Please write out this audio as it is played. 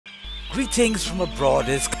Greetings from Abroad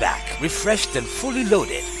is back, refreshed and fully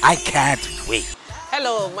loaded. I can't wait.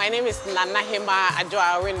 Hello, my name is Nanahima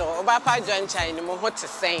Adjrigano.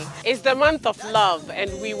 It's the month of love,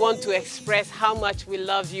 and we want to express how much we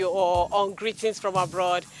love you all on Greetings from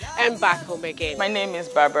Abroad and Back Home Again. My name is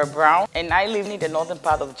Barbara Brown, and I live in the northern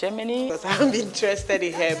part of Germany. Because I'm interested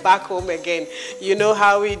in her Back Home Again. You know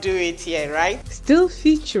how we do it here, right? Still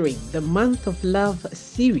featuring the Month of Love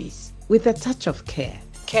series with a touch of care.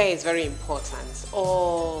 Care is very important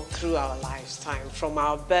all through our lifetime, from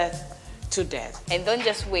our birth to death. And don't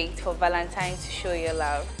just wait for Valentine's to show your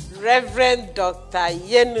love. Reverend Dr.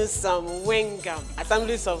 Yenusam Wengam,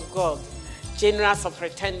 Assemblies of God, General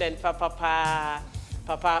Superintendent Papa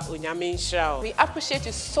Unyamin Shrao. We appreciate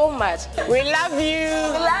you so much. We love you.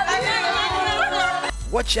 We love you.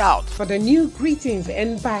 Watch out For the new Greetings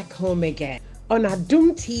and Back Home Again on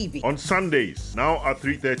Adom TV. On Sundays, now at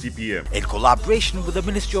 3:30 p.m. in collaboration with the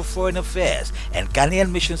Ministry of Foreign Affairs and Ghanaian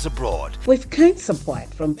Missions Abroad. With kind support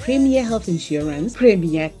from Premier Health Insurance,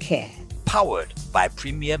 Premier Care. Powered by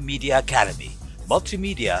Premier Media Academy.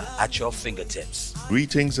 Multimedia at your fingertips.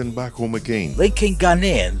 Greetings and Back Home Again. Linking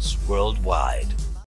Ghanaians worldwide.